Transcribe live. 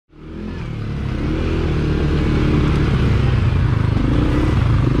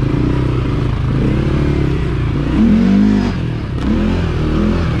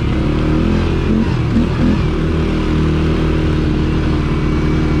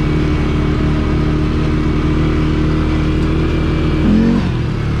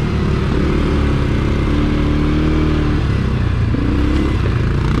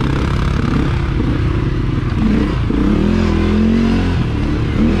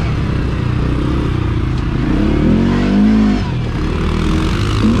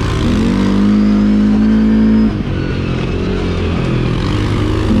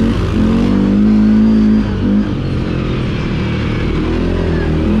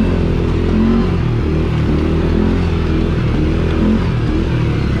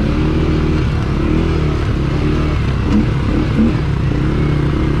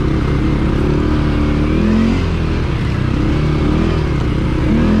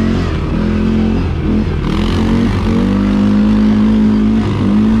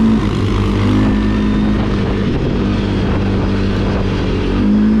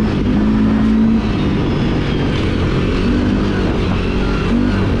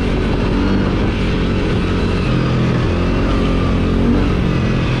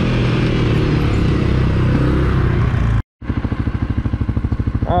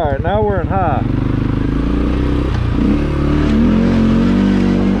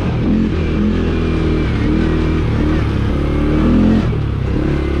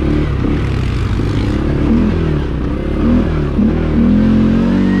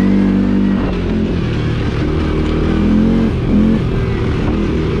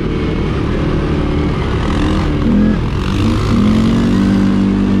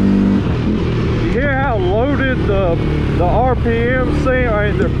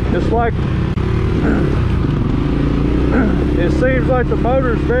It's like it seems like the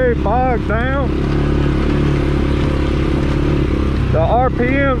motor's very bogged down. The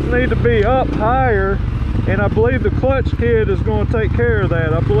RPMs need to be up higher, and I believe the clutch kit is going to take care of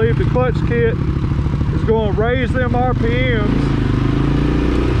that. I believe the clutch kit is going to raise them RPMs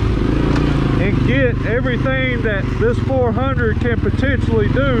and get everything that this 400 can potentially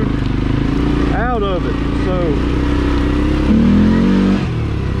do out of it. So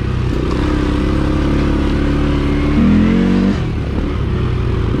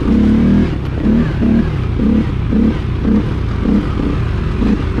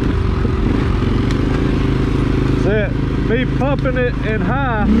me pumping it in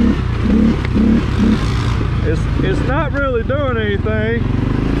high, it's not really doing anything.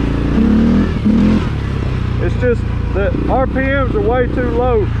 It's just that RPMs are way too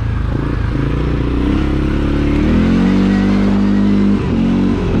low.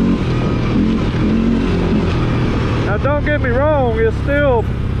 Now don't get me wrong, it's still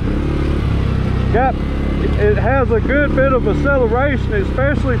got, it has a good bit of acceleration,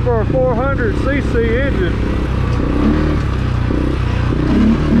 especially for a 400cc engine.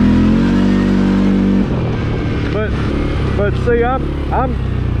 But see,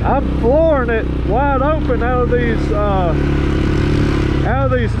 I'm flooring it wide open out of these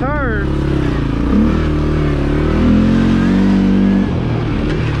turns.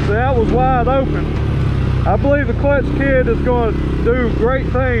 So that was wide open. I believe the clutch kit is going to do great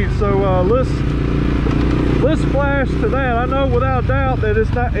things. So let's flash to that. I know without doubt that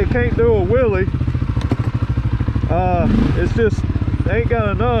it can't do a wheelie. It's just ain't got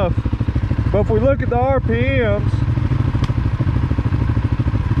enough. But if we look at the RPMs,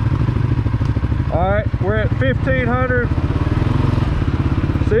 all right, we're at 1500.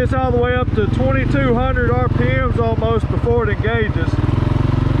 See, it's all the way up to 2200 RPMs almost before it engages.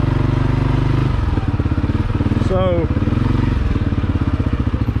 So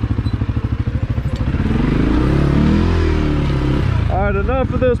all right,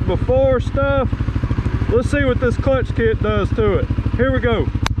 enough of this before stuff. Let's see what this clutch kit does to it. Here we go.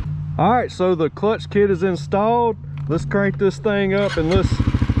 All right, so the clutch kit is installed. Let's crank this thing up and let's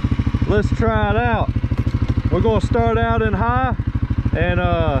try it out. We're going to start out in high and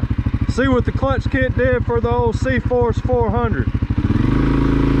see what the clutch kit did for the old CForce 400.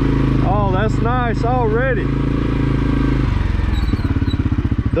 Oh, that's nice already.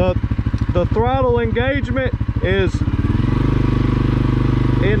 The throttle engagement is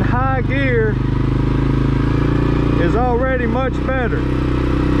in high gear is already much better.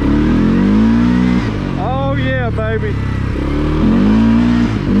 Oh yeah, baby.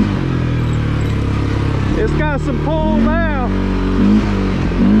 It's got some pull now.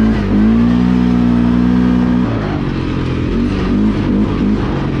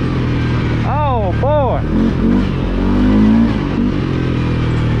 Oh boy.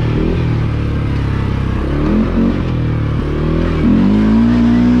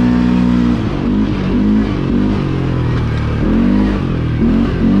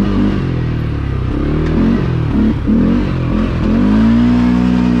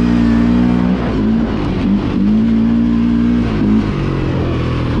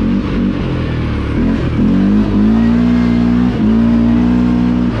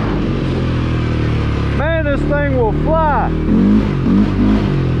 Fly.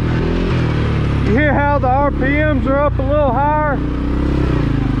 You hear how the RPMs are up a little higher?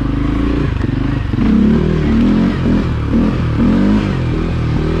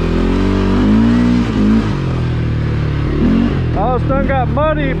 Oh, it's done got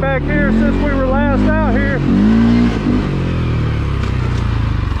muddy back here since we were last out here.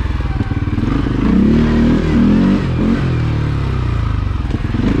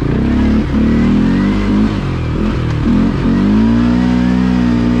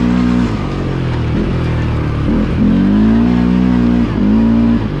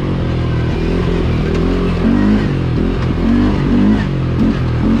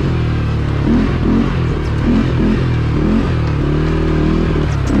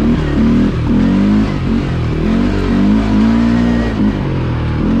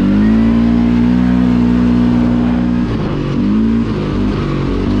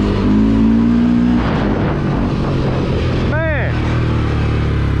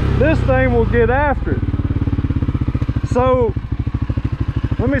 Thing will get after it. So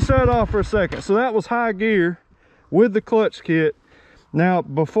let me shut off for a second. So that was high gear with the clutch kit. Now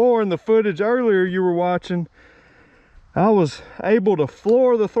before in the footage earlier you were watching, I was able to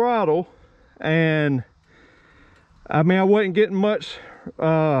floor the throttle, and I mean I wasn't getting much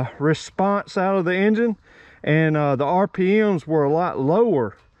response out of the engine, and the RPMs were a lot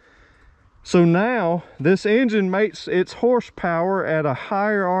lower. So now this engine makes its horsepower at a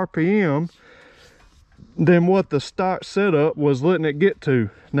higher RPM than what the stock setup was letting it get to.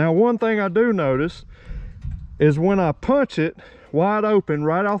 Now, one thing I do notice is when I punch it wide open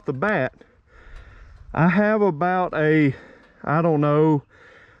right off the bat, I have about a, I don't know,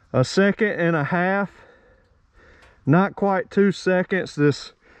 a second and a half, not quite 2 seconds.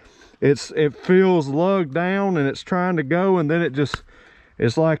 It feels lugged down and it's trying to go, and then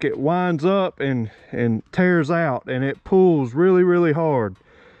it's like it winds up and tears out, and it pulls really, really hard.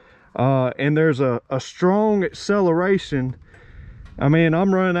 And there's a strong acceleration. I mean,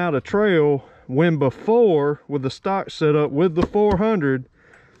 I'm running out of trail, when before with the stock setup with the 400,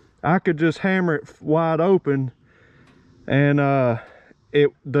 I could just hammer it wide open, and the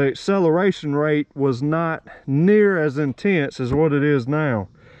acceleration rate was not near as intense as what it is now.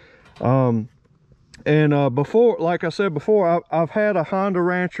 Before, like I said before, I've had a Honda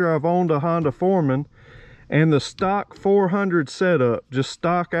Rancher, I've owned a Honda Foreman, and the stock 400 setup, just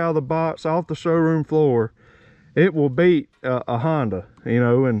stock out of the box, off the showroom floor, it will beat a Honda, you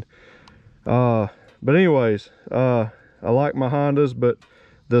know. And but anyways, I like my Hondas, but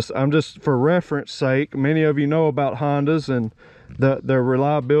I'm just, for reference sake, many of you know about Hondas, and their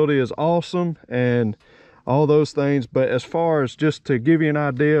reliability is awesome and all those things. But as far as just to give you an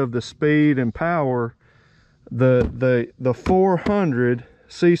idea of the speed and power, the 400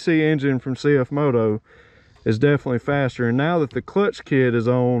 cc engine from CFMOTO is definitely faster. And now that the clutch kit is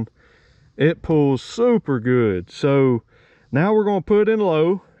on, it pulls super good. So now we're going to put it in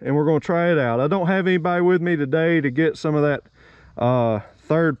low and we're going to try it out. I don't have anybody with me today to get some of that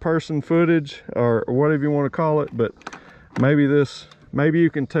third person footage, or whatever you want to call it, but maybe you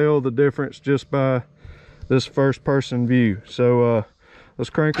can tell the difference just by this first person view. So let's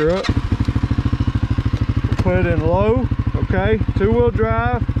crank her up, put it in low. Okay, 2-wheel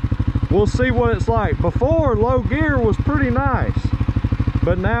drive. We'll see what it's like. Before, low gear was pretty nice,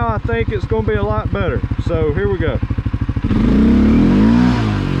 but now I think it's going to be a lot better. So here we go.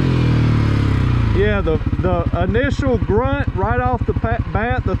 Yeah, the initial grunt right off the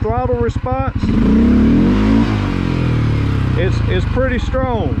bat, the throttle response, it's pretty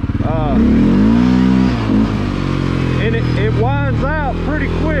strong, and it winds out pretty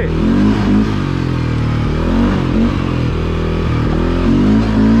quick.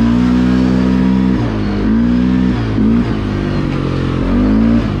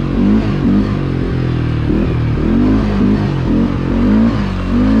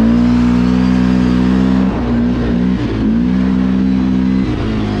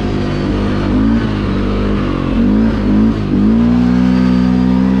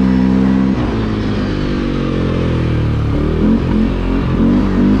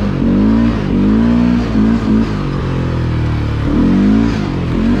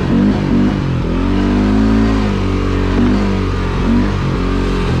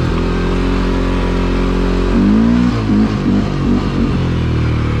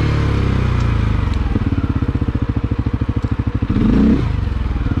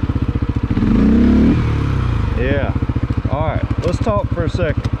 For a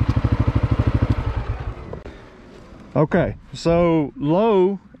second. Okay, so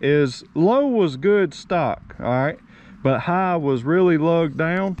low was good stock, all right, but high was really lugged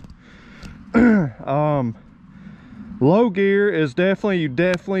down. Low gear is you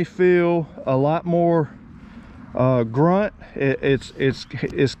definitely feel a lot more grunt.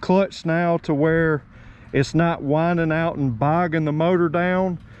 It's clutched now to where it's not winding out and bogging the motor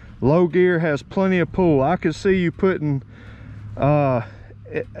down. Low gear has plenty of pull. I could see you putting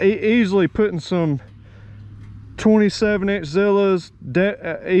easily putting some 27-inch Zillas,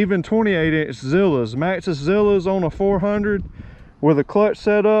 even 28-inch Zillas, Maxxis Zillas on a 400 with a clutch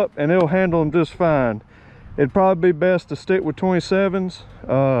setup, and it'll handle them just fine. It'd probably be best to stick with 27s,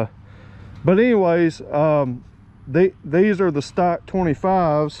 but anyways, these are the stock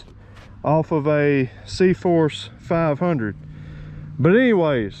 25s off of a CForce 500. But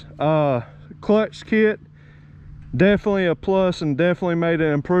anyways, clutch kit, definitely a plus, and definitely made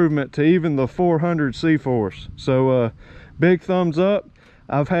an improvement to even the 400 CForce. So big thumbs up.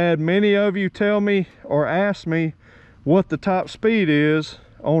 I've had many of you tell me or ask me what the top speed is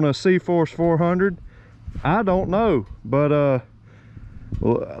on a CForce 400. I don't know, but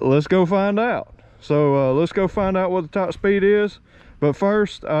let's go find out. So let's go find out what the top speed is. But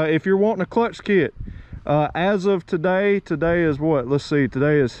first, if you're wanting a clutch kit, as of today is what? Let's see,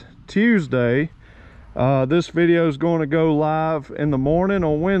 today is Tuesday. This video is going to go live in the morning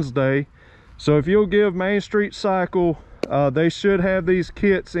on Wednesday. So if you'll give Main Street Cycle, they should have these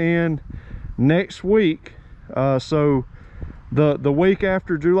kits in next week. So the week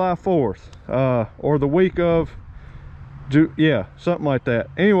after July 4th, or the week of yeah, something like that.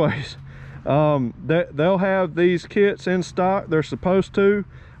 Anyways, they'll have these kits in stock. They're supposed to.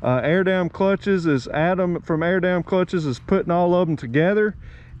 Airdam Clutches is Adam from Airdam Clutches is putting all of them together.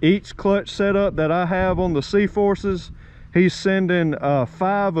 Each clutch setup that I have on the CForces, he's sending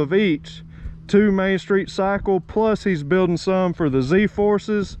 5 of each to Main Street Cycle, plus he's building some for the Z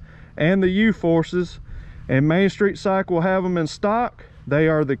Forces and the U Forces, and Main Street Cycle will have them in stock. They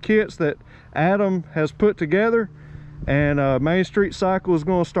are the kits that Adam has put together, and Main Street Cycle is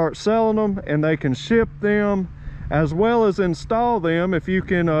going to start selling them, and they can ship them as well as install them if you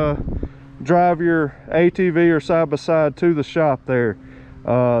can drive your ATV or side-by-side to the shop there.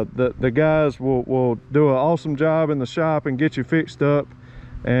 The guys will do an awesome job in the shop and get you fixed up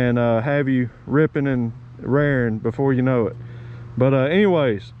and have you ripping and raring before you know it. But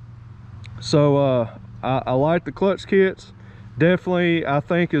anyways, so I like the clutch kits. Definitely, I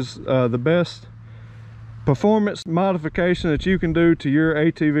think is the best performance modification that you can do to your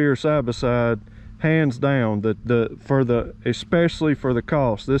ATV or side-by-side, hands down. Especially for the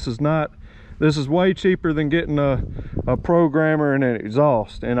cost. This is way cheaper than getting a programmer and an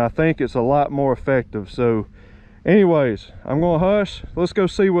exhaust, and I think it's a lot more effective. So anyways, I'm gonna hush. Let's go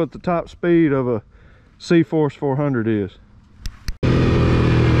see what the top speed of a CForce 400 is.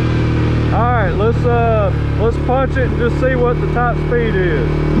 All right, let's punch it and just see what the top speed is.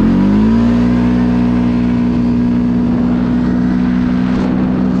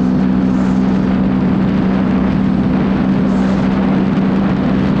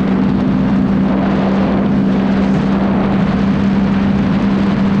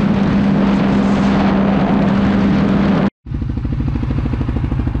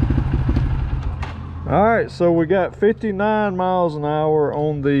 All right, so we got 59 miles an hour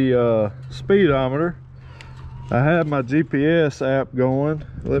on the speedometer. I have my GPS app going.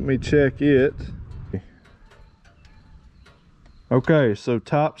 Let me check it. Okay, so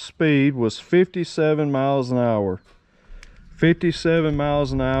top speed was 57 miles an hour. 57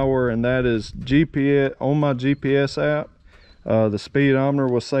 miles an hour, and that is GPS on my GPS app. The speedometer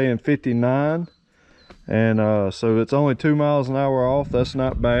was saying 59, and so it's only 2 miles an hour off. That's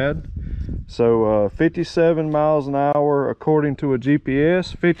not bad. So 57 miles an hour according to a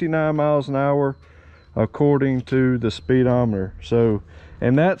GPS, 59 miles an hour according to the speedometer. So,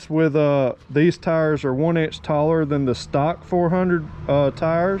 and that's with these tires are 1 inch taller than the stock 400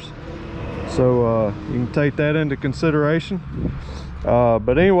 tires, so you can take that into consideration.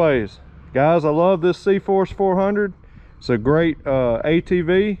 But anyways, guys, I love this CForce 400. It's a great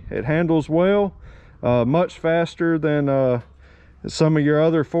ATV. It handles well, much faster than some of your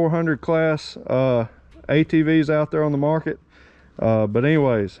other 400 class ATVs out there on the market. But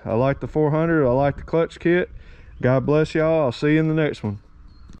anyways, I like the 400. I like the clutch kit. God bless y'all. I'll see you in the next one.